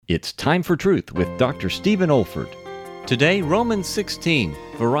It's Time for Truth with Dr. Stephen Olford. Today, Romans 16,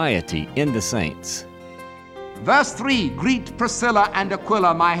 Variety in the Saints. Verse 3, greet Priscilla and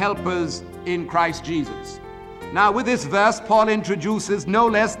Aquila, my helpers in Christ Jesus. Now, with this verse, Paul introduces no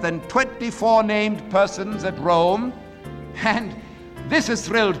less than 24 named persons at Rome, and this has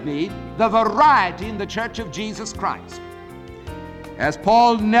thrilled me, the variety in the Church of Jesus Christ. As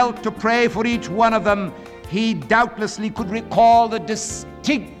Paul knelt to pray for each one of them, he doubtlessly could recall the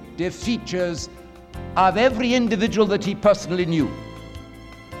distinctive features of every individual that he personally knew.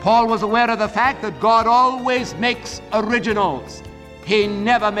 Paul was aware of the fact that God always makes originals. He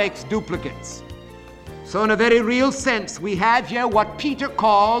never makes duplicates. So in a very real sense, we have here what Peter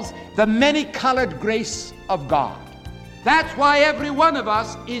calls the many-colored grace of God. That's why every one of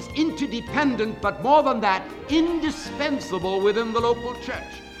us is interdependent, but more than that, indispensable within the local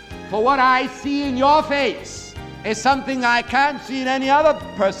church. For what I see in your face is something I can't see in any other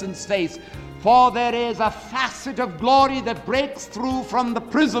person's face. For there is a facet of glory that breaks through from the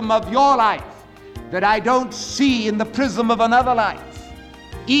prism of your life that I don't see in the prism of another life.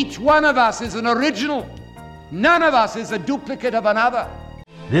 Each one of us is an original. None of us is a duplicate of another.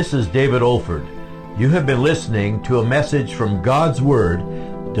 This is David Olford. You have been listening to a message from God's Word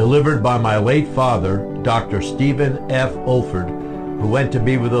delivered by my late father, Dr. Stephen F. Olford, who went to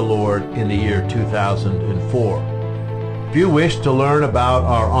be with the Lord in the year 2004. If you wish to learn about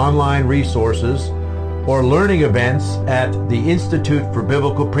our online resources or learning events at the Institute for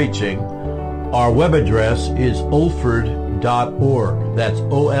Biblical Preaching, our web address is olford.org. That's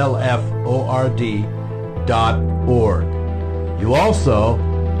olford.org. You also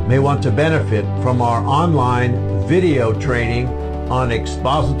may want to benefit from our online video training on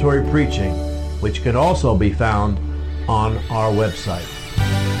expository preaching, which can also be found on our website.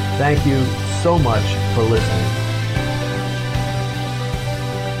 Thank you so much for listening.